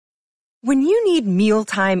When you need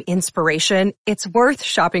mealtime inspiration, it's worth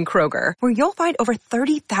shopping Kroger, where you'll find over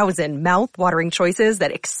 30,000 mouth-watering choices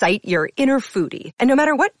that excite your inner foodie. And no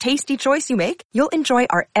matter what tasty choice you make, you'll enjoy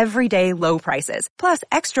our everyday low prices, plus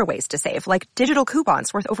extra ways to save, like digital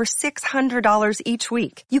coupons worth over $600 each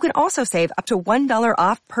week. You can also save up to $1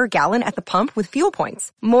 off per gallon at the pump with fuel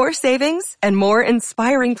points. More savings and more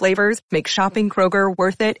inspiring flavors make shopping Kroger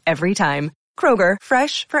worth it every time. Kroger,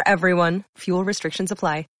 fresh for everyone. Fuel restrictions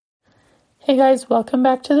apply. Hey guys, welcome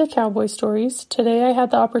back to the Cowboy Stories. Today I had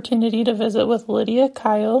the opportunity to visit with Lydia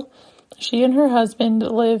Kyle. She and her husband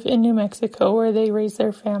live in New Mexico where they raise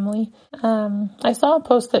their family. I saw a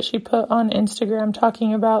post that she put on Instagram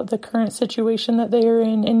talking about the current situation that they are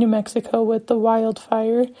in New Mexico with the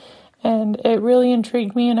wildfire, and it really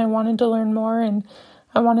intrigued me and I wanted to learn more, and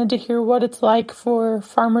I wanted to hear what it's like for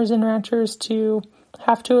farmers and ranchers to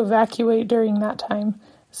have to evacuate during that time.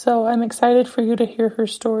 So I'm excited for you to hear her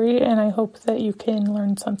story, and I hope that you can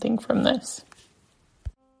learn something from this.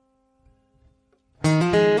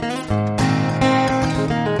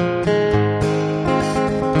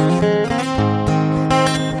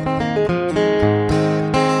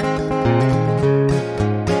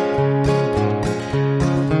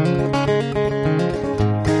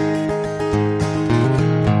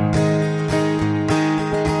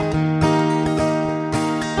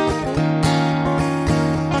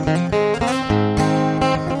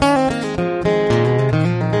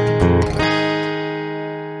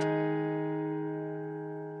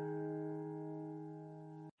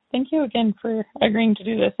 Thank you again for agreeing to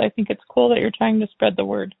do this. I think it's cool that you're trying to spread the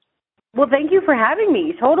word. Well, thank you for having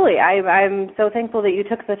me. Totally. I'm so thankful that you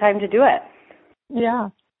took the time to do it. Yeah.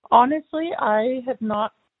 Honestly, I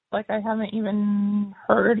haven't even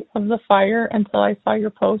heard of the fire until I saw your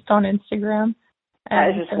post on Instagram. That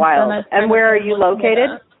is just wild. And where are you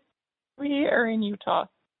located? We are in Utah.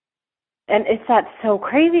 And that's so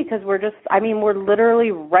crazy because we're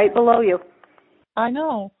literally right below you. I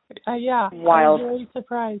know. Yeah. Wild. I was really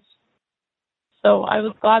surprised. So I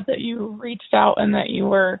was glad that you reached out and that you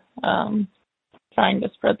were trying to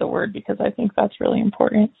spread the word, because I think that's really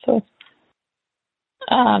important. So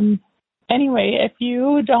anyway, if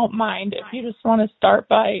you don't mind, if you just want to start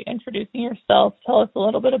by introducing yourself, tell us a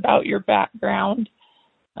little bit about your background,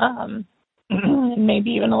 and maybe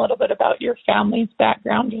even a little bit about your family's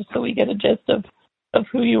background, just so we get a gist of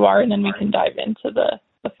who you are, and then we can dive into the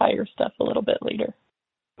fire stuff a little bit later.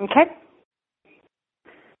 Okay.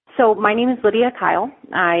 So my name is Lydia Kyle.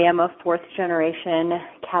 I am a fourth-generation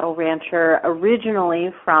cattle rancher, originally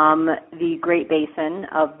from the Great Basin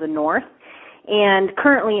of the North, and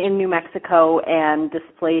currently in New Mexico and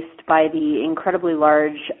displaced by the incredibly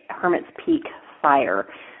large Hermit's Peak fire.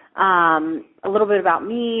 A little bit about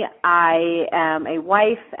me. I am a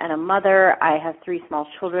wife and a mother. I have 3 small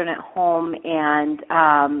children at home, and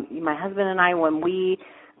my husband and I, when we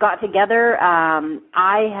got together,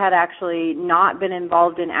 I had actually not been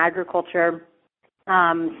involved in agriculture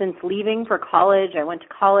since leaving for college. I went to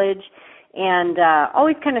college and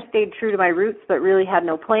always kind of stayed true to my roots, but really had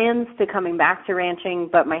no plans to coming back to ranching.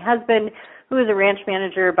 But my husband, who is a ranch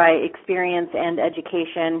manager by experience and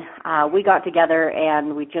education, we got together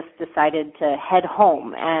and we just decided to head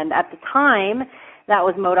home. And at the time, that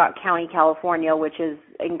was Modoc County, California, which is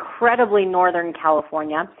incredibly northern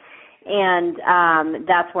California. And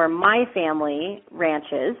that's where my family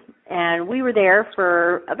ranches. And we were there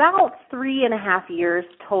for about 3.5 years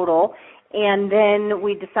total. And then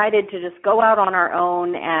we decided to just go out on our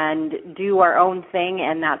own and do our own thing,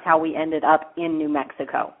 and that's how we ended up in New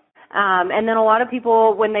Mexico. And then a lot of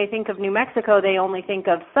people, when they think of New Mexico, they only think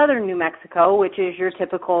of southern New Mexico, which is your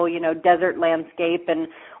typical, desert landscape and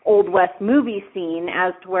Old West movie scene,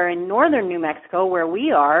 as to where in northern New Mexico, where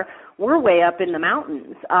we are, we're way up in the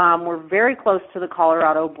mountains. We're very close to the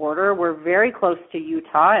Colorado border. We're very close to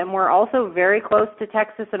Utah, and we're also very close to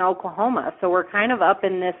Texas and Oklahoma. So we're kind of up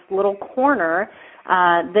in this little corner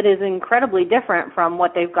that is incredibly different from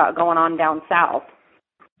what they've got going on down south.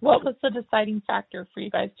 What was the deciding factor for you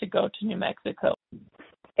guys to go to New Mexico?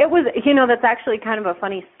 It was, that's actually kind of a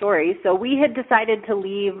funny story. So we had decided to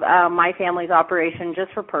leave my family's operation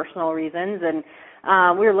just for personal reasons, and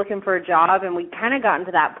we were looking for a job, and we kind of gotten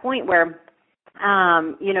to that point where,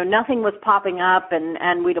 nothing was popping up,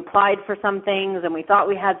 and we'd applied for some things, and we thought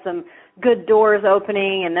we had some good doors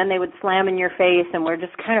opening, and then they would slam in your face, and we're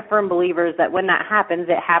just kind of firm believers that when that happens,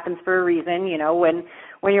 it happens for a reason.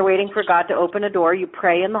 When you're waiting for God to open a door, you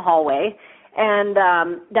pray in the hallway. And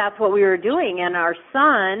that's what we were doing. And our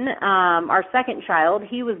son, our second child,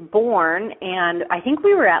 he was born, and I think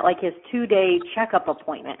we were at his 2-day checkup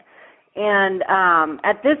appointment. And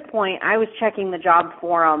at this point, I was checking the job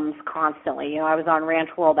forums constantly. I was on Ranch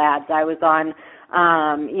World Ads. I was on,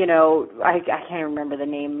 I can't remember the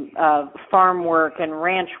name of Farm Work and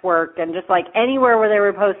Ranch Work, and just like anywhere where they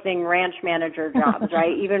were posting ranch manager jobs,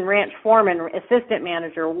 right? Even ranch foreman, assistant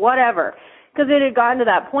manager, whatever. Because it had gotten to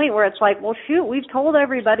that point where it's like, well, shoot, we've told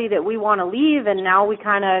everybody that we want to leave, and now we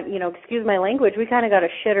kind of, excuse my language, we kind of got to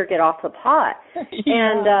shit or get off the pot. Yeah.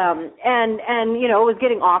 And it was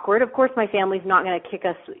getting awkward. Of course, my family's not going to kick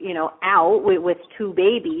us, out with two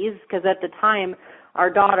babies, because at the time, our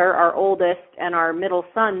daughter, our oldest, and our middle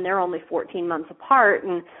son, they're only 14 months apart,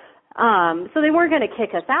 and so they weren't going to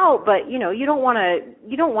kick us out, but you don't want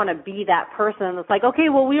to be that person that's like, okay,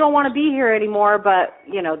 well, we don't want to be here anymore, but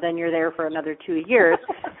then you're there for another 2 years.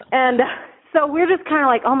 And so we're just kind of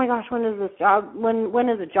like, oh my gosh, when is a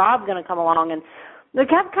job going to come along? And they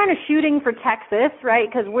kept kind of shooting for Texas, right?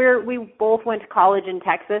 Because we both went to college in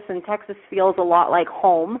Texas, and Texas feels a lot like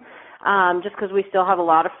home, just because we still have a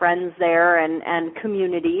lot of friends there and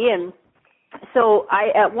community. And so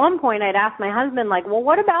at one point I'd asked my husband, like, well,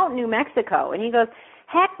 what about New Mexico? And he goes,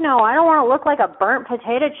 heck no, I don't want to look like a burnt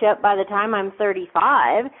potato chip by the time I'm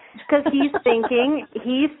 35, because he's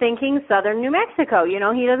thinking southern New Mexico. He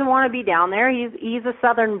doesn't want to be down there. He's a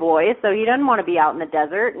southern boy, so he doesn't want to be out in the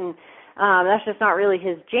desert, and that's just not really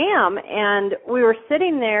his jam. And we were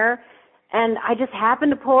sitting there, and I just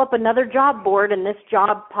happened to pull up another job board, and this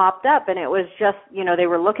job popped up, and it was just, they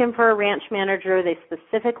were looking for a ranch manager. They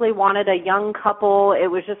specifically wanted a young couple. It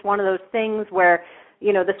was just one of those things where,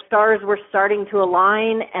 the stars were starting to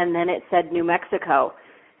align, and then it said New Mexico.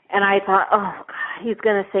 And I thought, oh, God, he's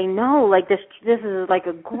going to say no. Like, this is like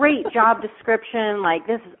a great job description. Like,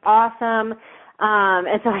 this is awesome.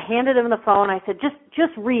 And so I handed him the phone. I said,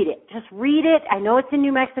 just read it. Just read it. I know it's in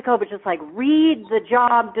New Mexico, but just like read the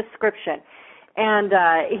job description. And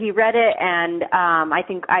he read it, and I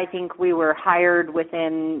think we were hired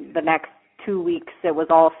within the next 2 weeks. It was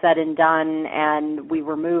all said and done, and we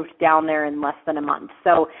were moved down there in less than a month.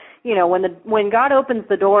 So, when God opens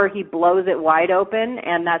the door, he blows it wide open,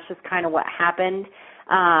 and that's just kind of what happened.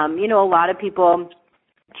 A lot of people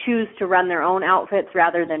choose to run their own outfits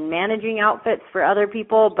rather than managing outfits for other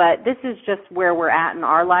people, but this is just where we're at in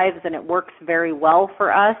our lives, and it works very well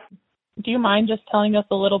for us. Do you mind just telling us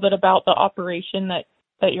a little bit about the operation that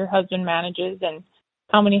your husband manages, and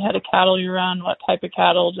how many head of cattle you run, what type of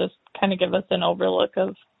cattle? Just kind of give us an overlook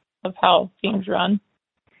of how things run.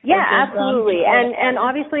 Yeah, absolutely. And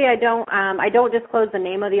obviously I don't disclose the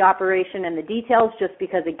name of the operation and the details, just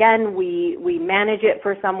because, again, we manage it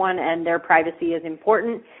for someone and their privacy is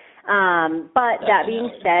important. But that being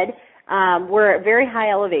said, we're at very high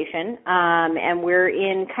elevation, and we're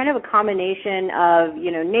in kind of a combination of,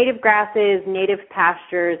 native grasses, native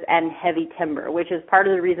pastures, and heavy timber, which is part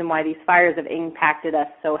of the reason why these fires have impacted us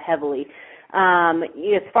so heavily.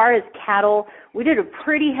 As far as cattle, we did a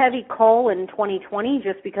pretty heavy cull in 2020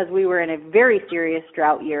 just because we were in a very serious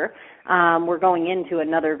drought year. We're going into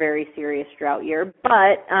another very serious drought year,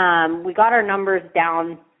 but we got our numbers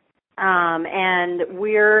down, and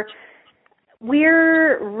we're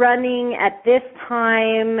running at this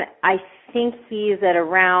time, I think he's at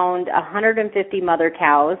around 150 mother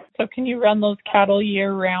cows. So can you run those cattle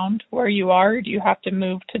year round where you are? Or do you have to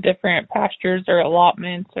move to different pastures or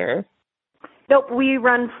allotments or? Nope, we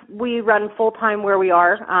run full time where we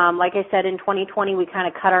are. Like I said, in 2020 we kind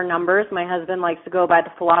of cut our numbers. My husband likes to go by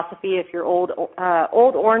the philosophy: if you're old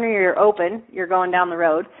ornery, you're open, you're going down the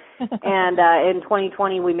road. And in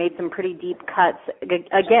 2020 we made some pretty deep cuts.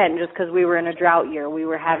 Again, just because we were in a drought year, we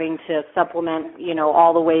were having to supplement,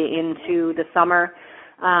 all the way into the summer,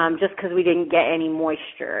 just because we didn't get any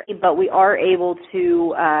moisture. But we are able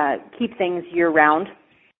to keep things year round.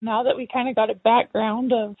 Now that we kind of got a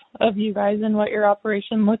background of you guys and what your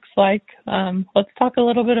operation looks like, let's talk a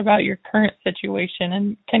little bit about your current situation.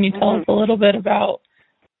 And can you tell us a little bit about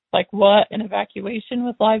like what an evacuation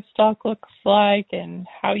with livestock looks like and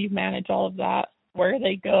how you manage all of that, where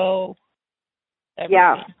they go,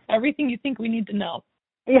 everything you think we need to know?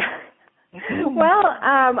 Yeah. Well,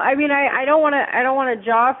 I don't want to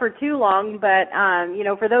jaw for too long, but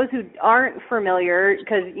for those who aren't familiar,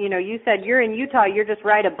 because you said you're in Utah, you're just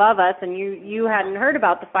right above us, and you hadn't heard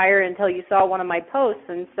about the fire until you saw one of my posts.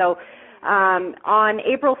 And so, on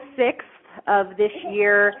April 6th of this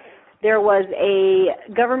year, there was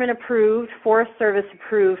a government-approved, Forest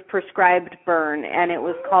Service-approved prescribed burn, and it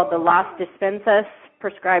was called the Las Despensas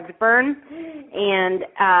prescribed burn, and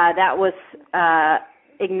that was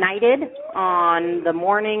ignited on the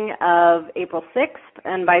morning of April 6th,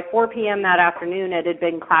 and by 4 p.m. that afternoon, it had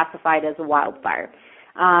been classified as a wildfire.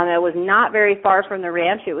 It was not very far from the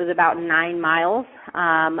ranch. It was about 9 miles,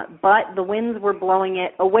 but the winds were blowing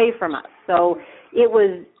it away from us. So it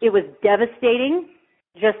was devastating.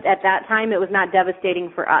 Just at that time, it was not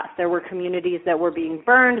devastating for us. There were communities that were being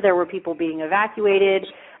burned. There were people being evacuated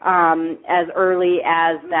as early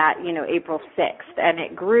as that, April 6th. And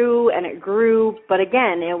it grew and it grew, but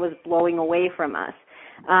again, it was blowing away from us.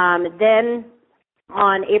 Then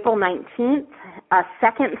on April 19th, a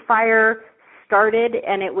second fire started,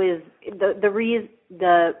 and it was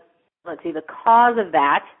the cause of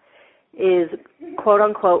that is quote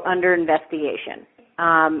unquote under investigation.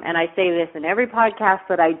 And I say this in every podcast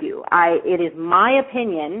that I do. It is my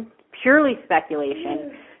opinion, purely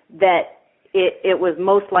speculation, that it was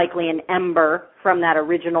most likely an ember from that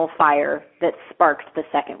original fire that sparked the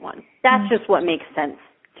second one. That's just what makes sense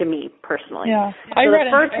to me personally. Yeah, I read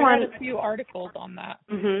a few articles on that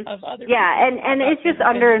of other. Yeah, and it's just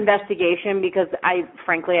under investigation because I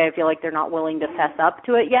feel like they're not willing to fess up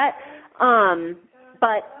to it yet.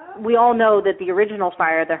 But we all know that the original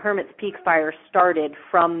fire, the Hermit's Peak fire, started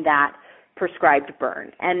from that prescribed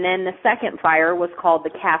burn. And then the second fire was called the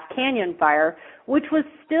Calf Canyon fire, which was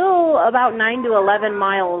still about 9 to 11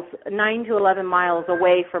 miles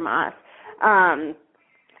away from us.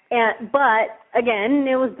 But again,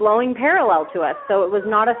 it was blowing parallel to us, so it was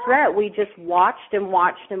not a threat. We just watched and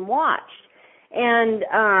watched and watched. And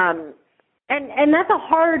that's a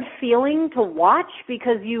hard feeling to watch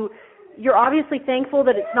because you're obviously thankful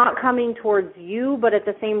that it's not coming towards you, but at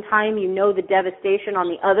the same time, the devastation on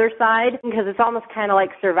the other side, because it's almost kind of like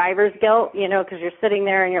survivor's guilt, because you're sitting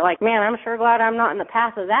there and you're like, man, I'm sure glad I'm not in the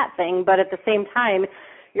path of that thing, but at the same time,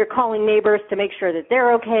 you're calling neighbors to make sure that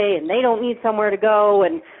they're okay and they don't need somewhere to go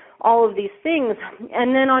and all of these things.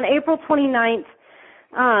 And then on April 29th,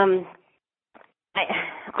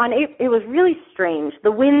 it was really strange.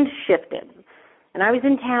 The wind shifted, and I was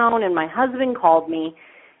in town, and my husband called me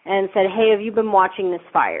and said, hey, have you been watching this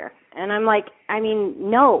fire? And I'm like,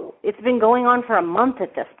 no, it's been going on for a month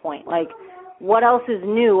at this point. Like, what else is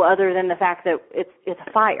new other than the fact that it's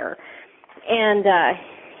a fire? And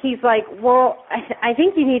he's like, well, I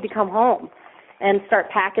think you need to come home and start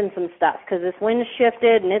packing some stuff because this wind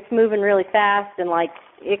shifted and it's moving really fast and, like,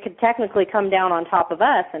 it could technically come down on top of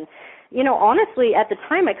us. And, honestly, at the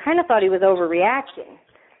time I kind of thought he was overreacting.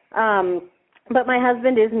 But my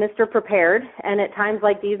husband is Mr. Prepared, and at times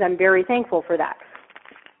like these, I'm very thankful for that.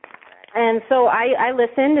 And so I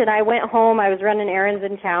listened, and I went home. I was running errands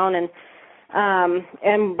in town, and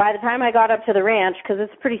by the time I got up to the ranch, because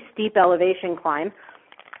it's a pretty steep elevation climb,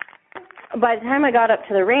 by the time I got up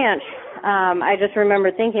to the ranch, I just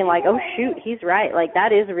remember thinking, like, oh, shoot, he's right. Like,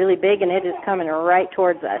 that is really big, and it is coming right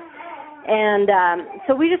towards us. And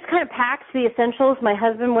so we just kind of packed the essentials. My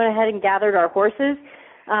husband went ahead and gathered our horses.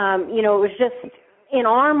 It was just, in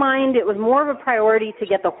our mind, it was more of a priority to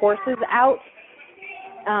get the horses out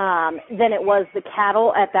than it was the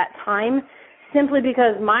cattle at that time, simply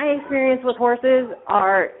because my experience with horses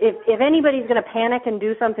are, if anybody's going to panic and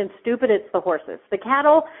do something stupid, it's the horses. The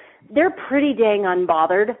cattle, they're pretty dang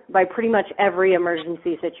unbothered by pretty much every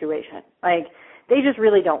emergency situation. Like, they just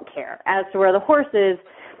really don't care. As to where the horses,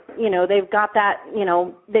 they've got that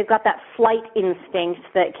flight instinct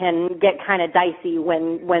that can get kind of dicey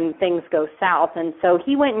when things go south. And so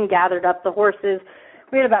he went and gathered up the horses.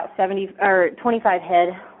 We had about 25 head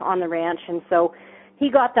on the ranch, and so he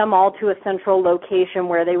got them all to a central location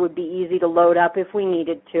where they would be easy to load up if we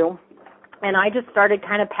needed to. And I just started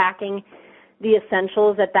kind of packing the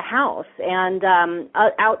essentials at the house. And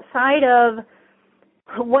outside of,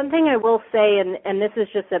 one thing I will say, and this is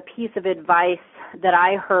just a piece of advice that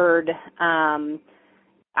I heard,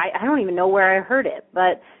 I don't even know where I heard it,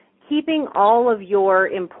 but keeping all of your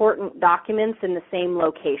important documents in the same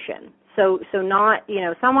location. So not,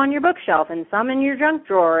 some on your bookshelf and some in your junk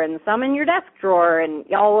drawer and some in your desk drawer and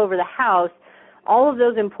all over the house. All of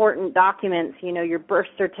those important documents, your birth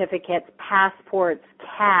certificates, passports,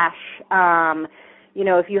 cash,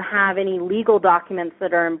 if you have any legal documents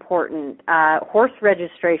that are important, horse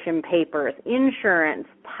registration papers, insurance,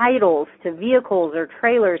 titles to vehicles or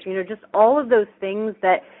trailers, just all of those things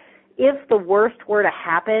that if the worst were to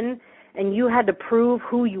happen and you had to prove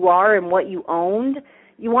who you are and what you owned,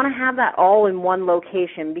 you want to have that all in one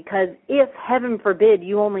location, because if, heaven forbid,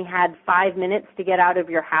 you only had 5 minutes to get out of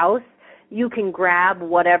your house, you can grab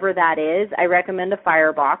whatever that is. I recommend a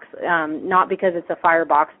firebox, not because it's a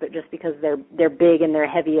firebox, but just because they're big and they're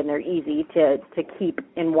heavy and they're easy to keep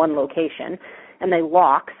in one location. And they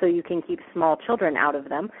lock, so you can keep small children out of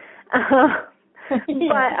them. But,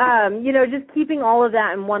 just keeping all of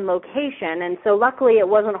that in one location. And so luckily it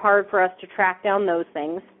wasn't hard for us to track down those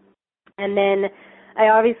things. And then I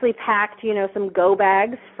obviously packed, some go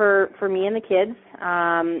bags for me and the kids,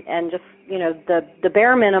 and just, the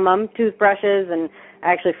bare minimum, toothbrushes, and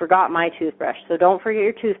I actually forgot my toothbrush, so don't forget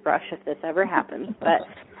your toothbrush if this ever happens. But,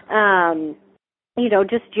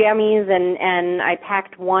 just jammies, and I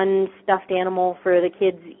packed one stuffed animal for the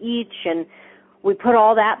kids each, and we put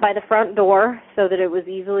all that by the front door so that it was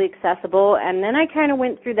easily accessible. And then I kind of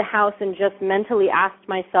went through the house and just mentally asked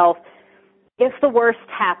myself, if the worst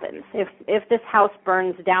happens, if this house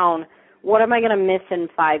burns down, what am I going to miss in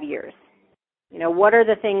 5 years? What are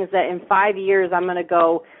the things that in 5 years I'm going to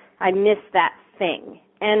go, I miss that thing?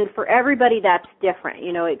 And for everybody, that's different.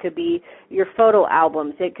 It could be your photo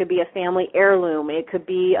albums. It could be a family heirloom. It could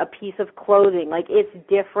be a piece of clothing. Like, it's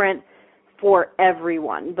different for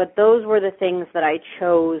everyone. But those were the things that I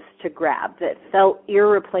chose to grab that felt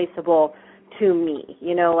irreplaceable to me.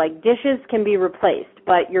 Like, dishes can be replaced,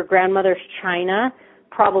 but your grandmother's china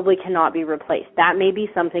probably cannot be replaced. That may be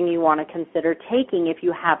something you want to consider taking if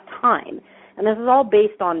you have time. And this is all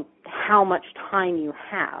based on how much time you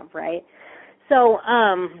have, right? So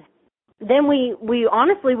then we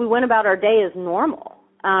honestly went about our day as normal.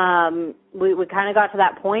 We kind of got to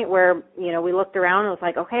that point where, we looked around and was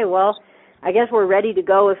like, okay, well, I guess we're ready to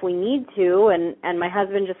go if we need to. And my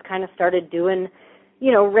husband just kind of started doing,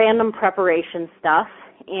 random preparation stuff.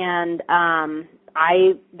 And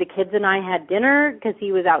the kids and I had dinner because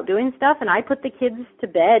he was out doing stuff, and I put the kids to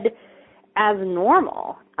bed as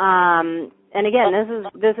normal. And again,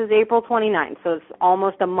 this is April 29th, so it's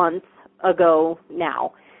almost a month ago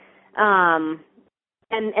now. And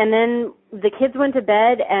then the kids went to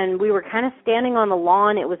bed, and we were kind of standing on the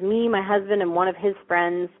lawn. It was me, my husband, and one of his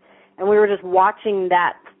friends, and we were just watching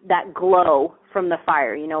that glow from the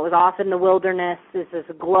fire. It was off in the wilderness. This is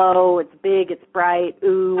a glow. It's big. It's bright.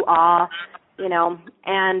 Ooh, ah,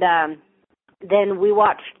 And then we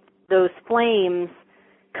watched those flames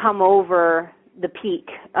come over the peak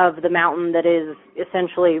of the mountain that is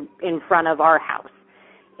essentially in front of our house.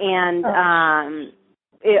 And,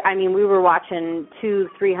 we were watching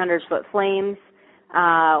 200-300-foot flames.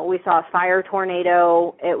 We saw a fire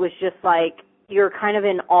tornado. It was just like, you're kind of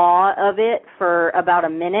in awe of it for about a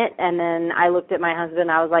minute. And then I looked at my husband.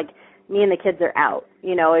 I was like, me and the kids are out.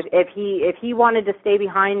 If he wanted to stay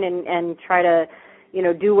behind and try to,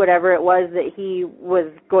 do whatever it was that he was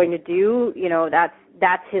going to do,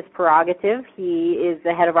 that's his prerogative. He is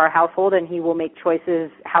the head of our household, and he will make choices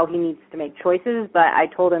how he needs to make choices. But I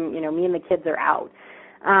told him, me and the kids are out.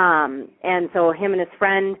 And so him and his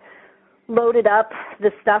friend loaded up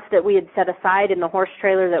the stuff that we had set aside in the horse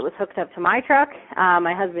trailer that was hooked up to my truck.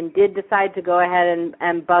 My husband did decide to go ahead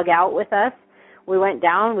and bug out with us. We went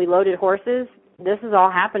down, we loaded horses. This is all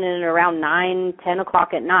happening at around 9-10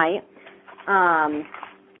 o'clock at night.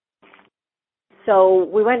 So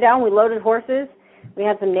we went down, we loaded horses. We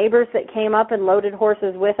had some neighbors that came up and loaded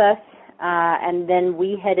horses with us, and then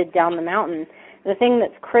we headed down the mountain. The thing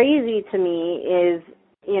that's crazy to me is,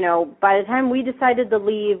 by the time we decided to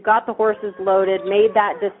leave, got the horses loaded, made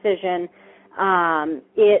that decision,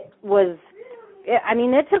 it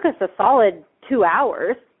took us a solid 2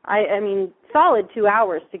 hours. Solid 2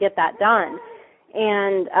 hours to get that done.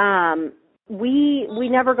 And we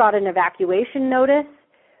never got an evacuation notice.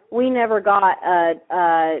 We never got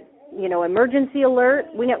a emergency alert.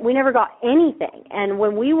 We never got anything. And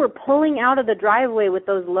when we were pulling out of the driveway with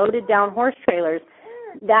those loaded down horse trailers,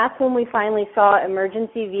 that's when we finally saw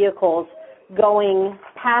emergency vehicles going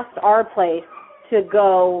past our place to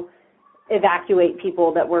go evacuate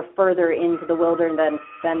people that were further into the wilderness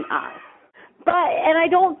than us. And I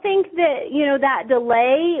don't think that, that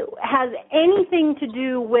delay has anything to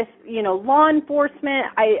do with, law enforcement.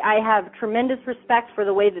 I have tremendous respect for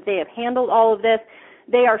the way that they have handled all of this.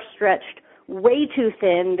 They are stretched way too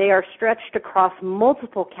thin. They are stretched across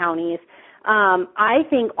multiple counties. I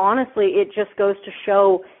think, honestly, it just goes to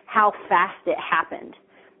show how fast it happened.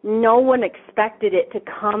 No one expected it to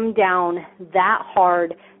come down that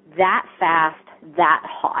hard, that fast, that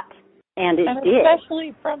hot. And it did.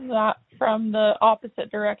 Especially from the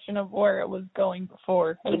opposite direction of where it was going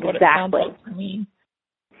before. Exactly. What it sounds like to me.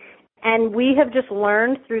 And we have just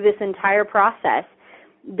learned through this entire process,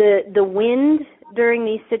 the wind during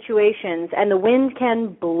these situations, and the wind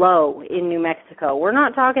can blow in New Mexico. We're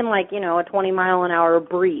not talking like, a 20-mile-an-hour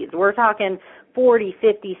breeze. We're talking 40,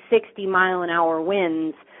 50, 60-mile-an-hour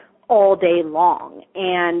winds all day long.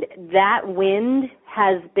 And that wind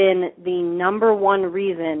has been the number one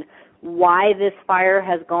reason why this fire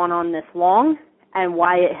has gone on this long and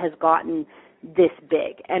why it has gotten this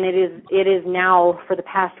big. And it is now, for the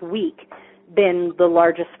past week, been the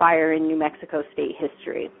largest fire in New Mexico state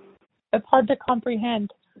history. It's hard to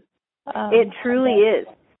comprehend. It truly is.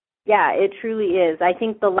 Yeah, it truly is. I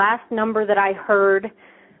think the last number that I heard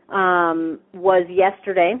was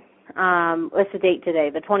yesterday. What's the date today?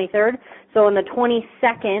 The 23rd. So on the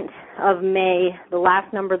 22nd of May, the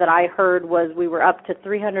last number that I heard was we were up to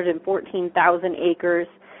 314,000 acres,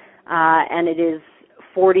 and it is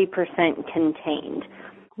 40% contained.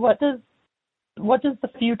 What does the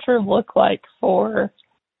future look like for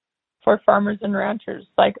farmers and ranchers?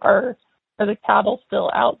 Like, are the cattle still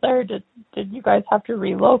out there? Did you guys have to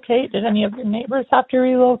relocate? Did any of your neighbors have to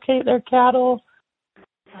relocate their cattle?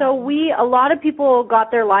 So a lot of people got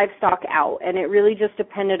their livestock out, and it really just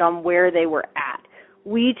depended on where they were at.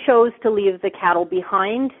 We chose to leave the cattle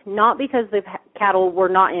behind, not because the cattle were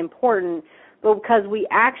not important, but because we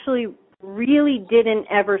actually really didn't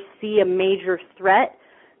ever see a major threat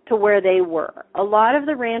to where they were. A lot of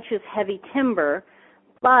the ranch is heavy timber,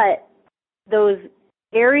 but those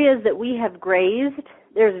areas that we have grazed,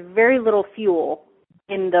 there's very little fuel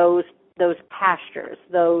in those pastures,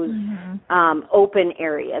 those open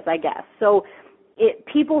areas, I guess. So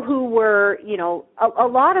people who were, a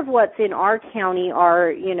lot of what's in our county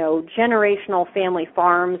are, generational family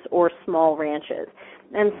farms or small ranches.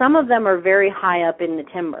 And some of them are very high up in the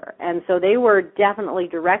timber. And so they were definitely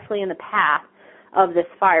directly in the path of this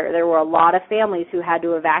fire. There were a lot of families who had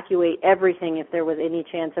to evacuate everything if there was any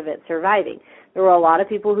chance of it surviving. There were a lot of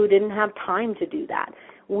people who didn't have time to do that.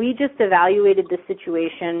 We just evaluated the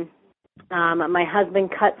situation. My husband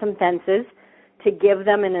cut some fences to give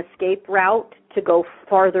them an escape route to go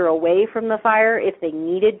farther away from the fire if they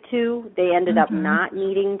needed to. They ended up not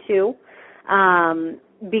needing to.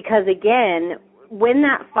 Because again, when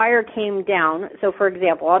that fire came down, so for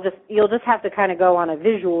example, you'll just have to kind of go on a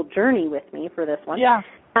visual journey with me for this one. Yeah.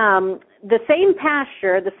 The same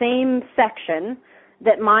pasture, the same section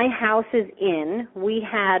that my house is in, we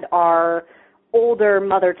had our older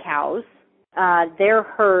mother cows. Their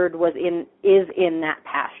herd is in that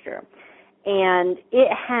pasture. And it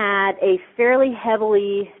had a fairly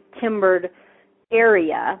heavily timbered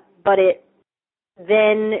area, but it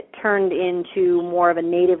then turned into more of a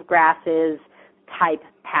native grasses type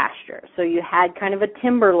pasture. So you had kind of a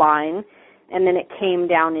timber line, and then it came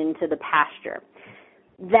down into the pasture.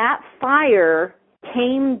 That fire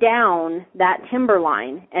came down that timber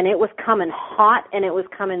line, and it was coming hot, and it was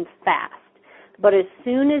coming fast. But as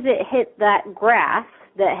soon as it hit that grass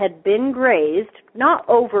that had been grazed, not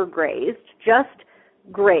overgrazed, just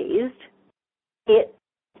grazed, it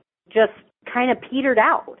just kind of petered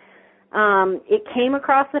out. It came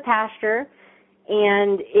across the pasture,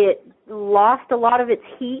 and it lost a lot of its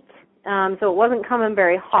heat, so it wasn't coming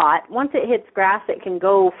very hot. Once it hits grass, it can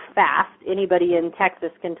go fast. Anybody in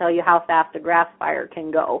Texas can tell you how fast a grass fire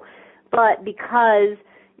can go. But because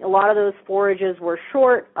a lot of those forages were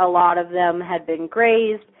short, a lot of them had been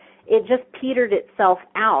grazed, it just petered itself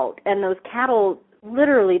out. And those cattle,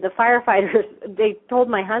 literally, the firefighters, they told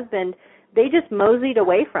my husband, they just moseyed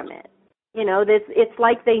away from it. It's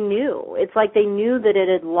like they knew. It's like they knew that it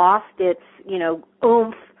had lost its,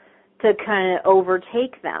 oomph to kind of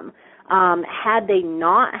overtake them. Had they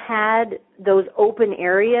not had those open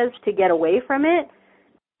areas to get away from it,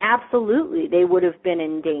 absolutely, they would have been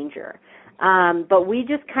in danger. But we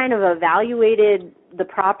just kind of evaluated the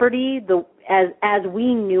property as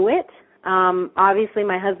we knew it. Obviously,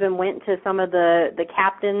 my husband went to some of the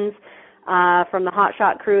captains from the Hot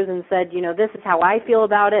Shot crews and said, this is how I feel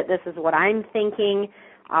about it. This is what I'm thinking.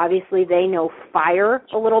 Obviously, they know fire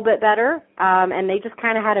a little bit better, and they just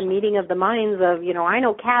kind of had a meeting of the minds of, I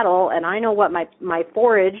know cattle, and I know what my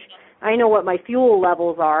forage, I know what my fuel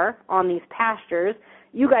levels are on these pastures.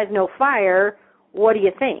 You guys know fire. What do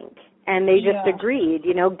you think? And they just agreed,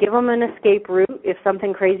 give them an escape route. If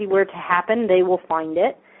something crazy were to happen, they will find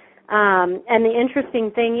it. And the interesting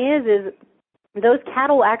thing is those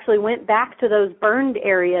cattle actually went back to those burned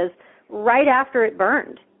areas right after it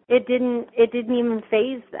burned. It didn't even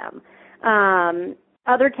faze them.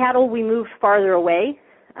 Other cattle we moved farther away,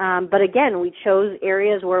 but again, we chose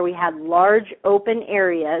areas where we had large open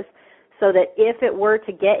areas so that if it were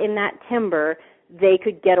to get in that timber, they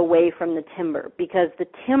could get away from the timber, because the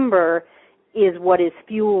timber is what is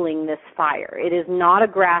fueling this fire. It is not a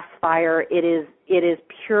grass fire. It is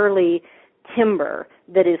purely timber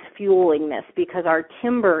that is fueling this, because our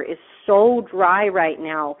timber is so dry right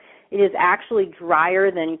now. It is actually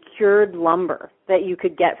drier than cured lumber that you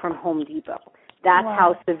could get from Home Depot. That's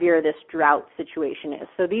how severe this drought situation is.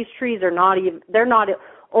 So these trees they're not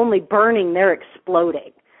only burning, they're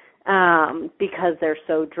exploding because they're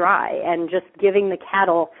so dry. And just giving the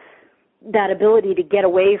cattle that ability to get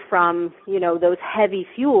away from, those heavy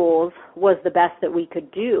fuels was the best that we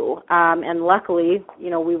could do. And luckily,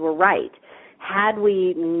 we were right. Had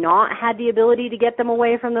we not had the ability to get them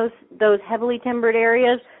away from those heavily timbered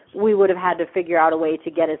areas, we would have had to figure out a way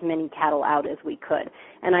to get as many cattle out as we could.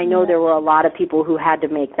 And I know there were a lot of people who had to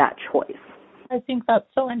make that choice. I think that's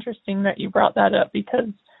so interesting that you brought that up, because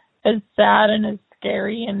as sad and as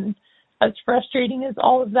scary and as frustrating as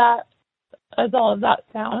all of that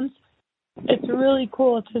sounds, it's really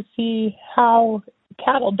cool to see how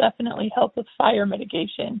cattle definitely help with fire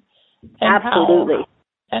mitigation. And Absolutely.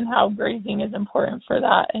 How grazing is important for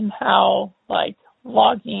that, and how,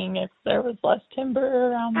 logging, if there was less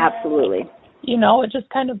timber around there. Absolutely. It just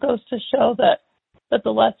kind of goes to show that the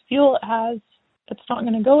less fuel it has, it's not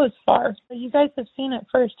going to go as far. You guys have seen it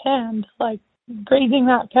firsthand, grazing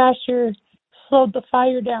that pasture slowed the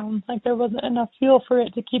fire down. There wasn't enough fuel for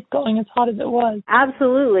it to keep going as hot as it was.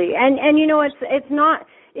 Absolutely. And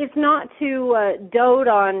it's not to dote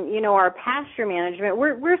on, our pasture management.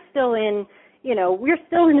 We're still in, we're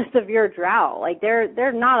still in a severe drought.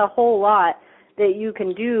 There's not a whole lot that you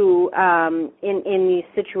can do in these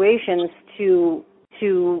situations to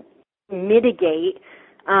mitigate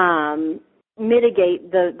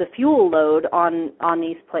the fuel load on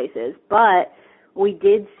these places. But we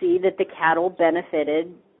did see that the cattle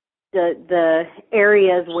benefited the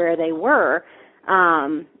areas where they were,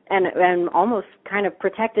 and almost kind of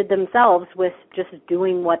protected themselves with just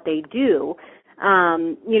doing what they do.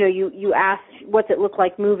 You asked what's it look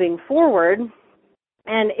like moving forward,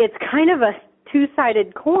 and it's kind of a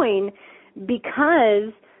two-sided coin,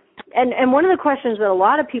 because and one of the questions that a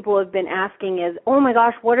lot of people have been asking is, oh my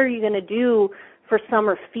gosh, what are you going to do for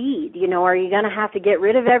summer feed? Are you going to have to get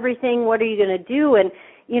rid of everything? What are you going to do? And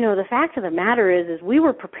the fact of the matter is we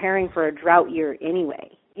were preparing for a drought year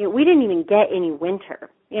anyway. We didn't even get any winter.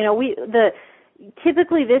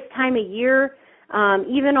 Typically this time of year,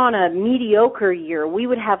 even on a mediocre year, we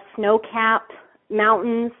would have snow-capped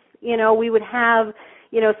mountains. We would have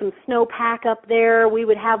some snowpack up there. We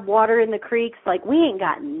would have water in the creeks. We ain't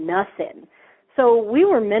got nothing. So we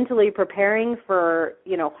were mentally preparing for,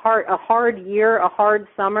 a hard year, a hard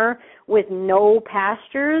summer with no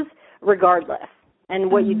pastures regardless. And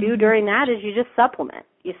what you do during that is you just supplement.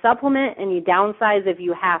 You supplement and you downsize if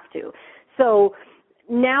you have to. So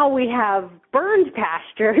now we have burned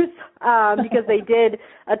pastures because they did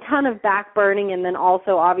a ton of back burning, and then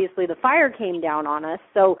also obviously the fire came down on us.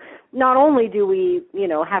 So not only do we,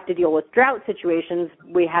 have to deal with drought situations,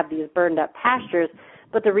 we have these burned up pastures,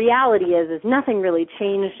 but the reality is nothing really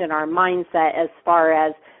changed in our mindset as far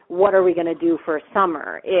as what are we going to do for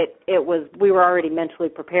summer. We were already mentally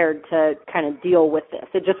prepared to kind of deal with this.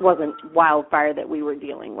 It just wasn't wildfire that we were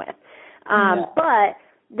dealing with. But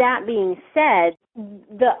that being said,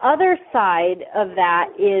 the other side of that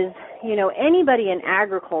is, anybody in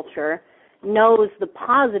agriculture knows the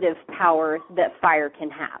positive power that fire can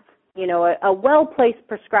have. A well-placed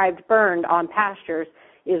prescribed burn on pastures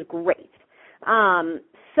is great.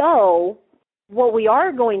 So what we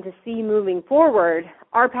are going to see moving forward,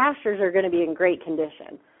 our pastures are going to be in great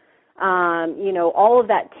condition. All of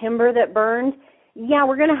that timber that burned,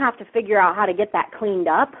 we're going to have to figure out how to get that cleaned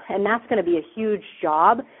up, and that's going to be a huge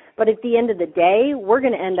job. But at the end of the day, we're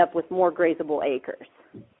going to end up with more grazable acres.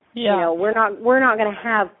 Yeah. We're not going to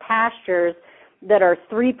have pastures that are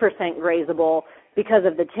 3% grazable because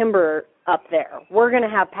of the timber up there. We're going to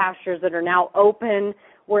have pastures that are now open.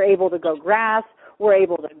 We're able to go grass. We're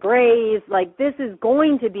able to graze. This is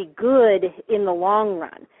going to be good in the long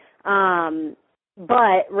run.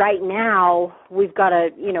 But right now, we've got to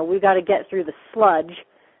get through the sludge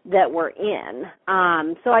that we're in.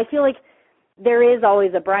 So I feel like there is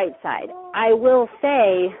always a bright side. I will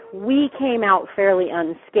say we came out fairly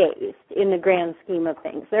unscathed in the grand scheme of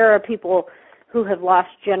things. There are people who have lost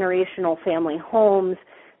generational family homes.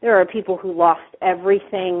 There are people who lost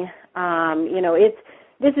everything.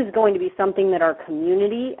 This is going to be something that our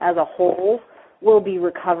community as a whole will be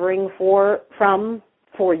recovering from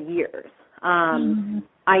for years.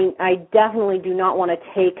 I definitely do not want to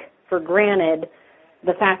take for granted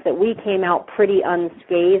the fact that we came out pretty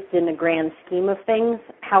unscathed in the grand scheme of things.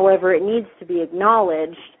 However, it needs to be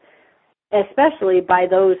acknowledged, especially by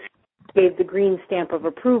those who gave the green stamp of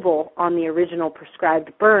approval on the original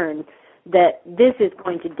prescribed burn, that this is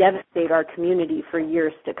going to devastate our community for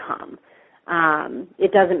years to come.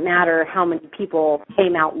 It doesn't matter how many people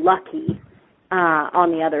came out lucky on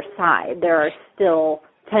the other side. There are still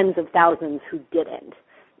tens of thousands who didn't.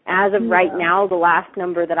 As of right now, the last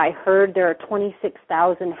number that I heard, there are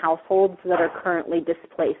 26,000 households that are currently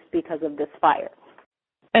displaced because of this fire.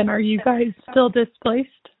 And are you guys still displaced?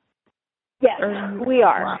 we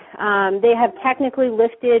are. Wow. They have technically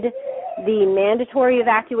lifted the mandatory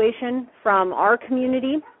evacuation from our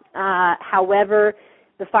community. However,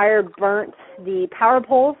 the fire burnt the power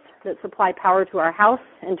poles that supply power to our house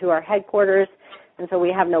and to our headquarters, and so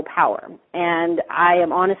we have no power. And I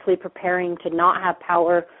am honestly preparing to not have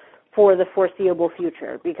power for the foreseeable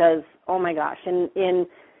future because, oh my gosh,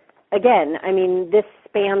 again, I mean, this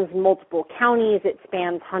spans multiple counties. It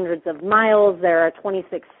spans hundreds of miles. There are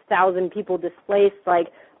 26,000 people displaced. Like,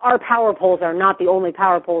 our power poles are not the only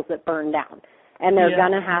power poles that burn down. And they're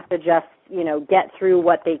going to have to just, get through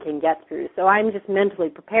what they can get through. So I'm just mentally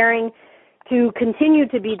preparing to continue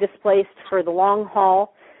to be displaced for the long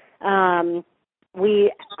haul.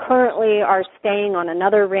 We currently are staying on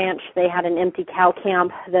another ranch. They had an empty cow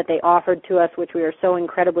camp that they offered to us, which we are so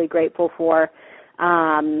incredibly grateful for.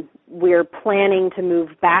 We're planning to move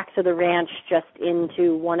back to the ranch just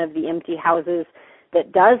into one of the empty houses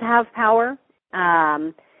that does have power,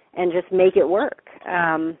 and just make it work.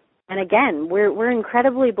 And again, we're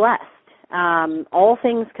incredibly blessed. All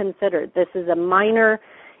things considered, this is a minor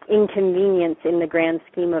inconvenience in the grand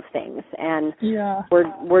scheme of things, and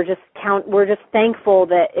we're just thankful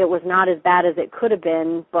that it was not as bad as it could have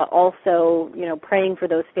been, but also praying for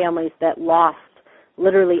those families that lost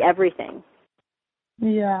literally everything.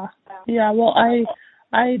 Yeah. Well,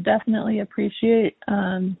 I definitely appreciate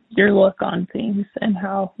your look on things and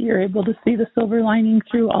how you're able to see the silver lining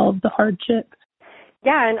through all of the hardship.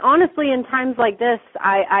 Yeah, and honestly, in times like this,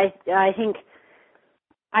 I think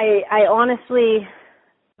I honestly,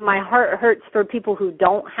 my heart hurts for people who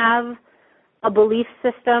don't have a belief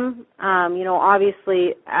system.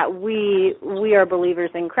 Obviously, we are believers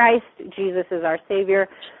in Christ. Jesus is our Savior.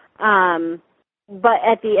 But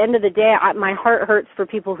at the end of the day, my heart hurts for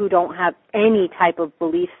people who don't have any type of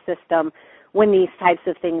belief system when these types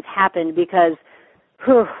of things happen because,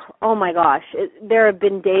 oh my gosh, there have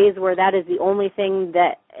been days where that is the only thing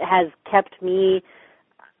that has kept me,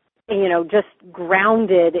 just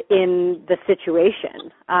grounded in the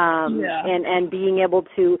situation, and being able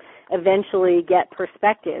to eventually get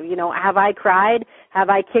perspective. Have I cried? Have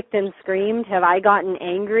I kicked and screamed? Have I gotten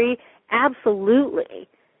angry? Absolutely.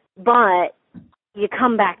 But you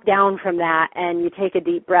come back down from that and you take a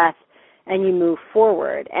deep breath and you move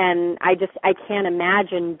forward. And I can't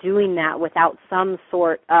imagine doing that without some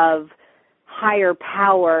sort of higher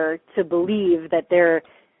power to believe that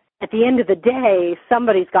at the end of the day,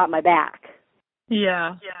 somebody's got my back.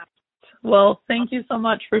 Yeah. Well, thank you so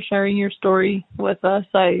much for sharing your story with us.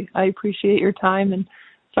 I appreciate your time, and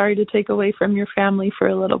sorry to take away from your family for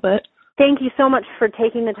a little bit. Thank you so much for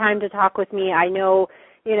taking the time to talk with me. I know,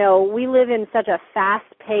 we live in such a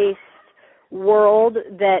fast-paced world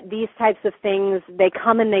that these types of things, they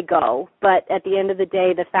come and they go. But at the end of the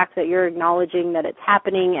day, the fact that you're acknowledging that it's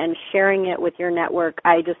happening and sharing it with your network,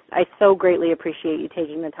 I so greatly appreciate you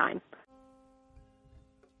taking the time.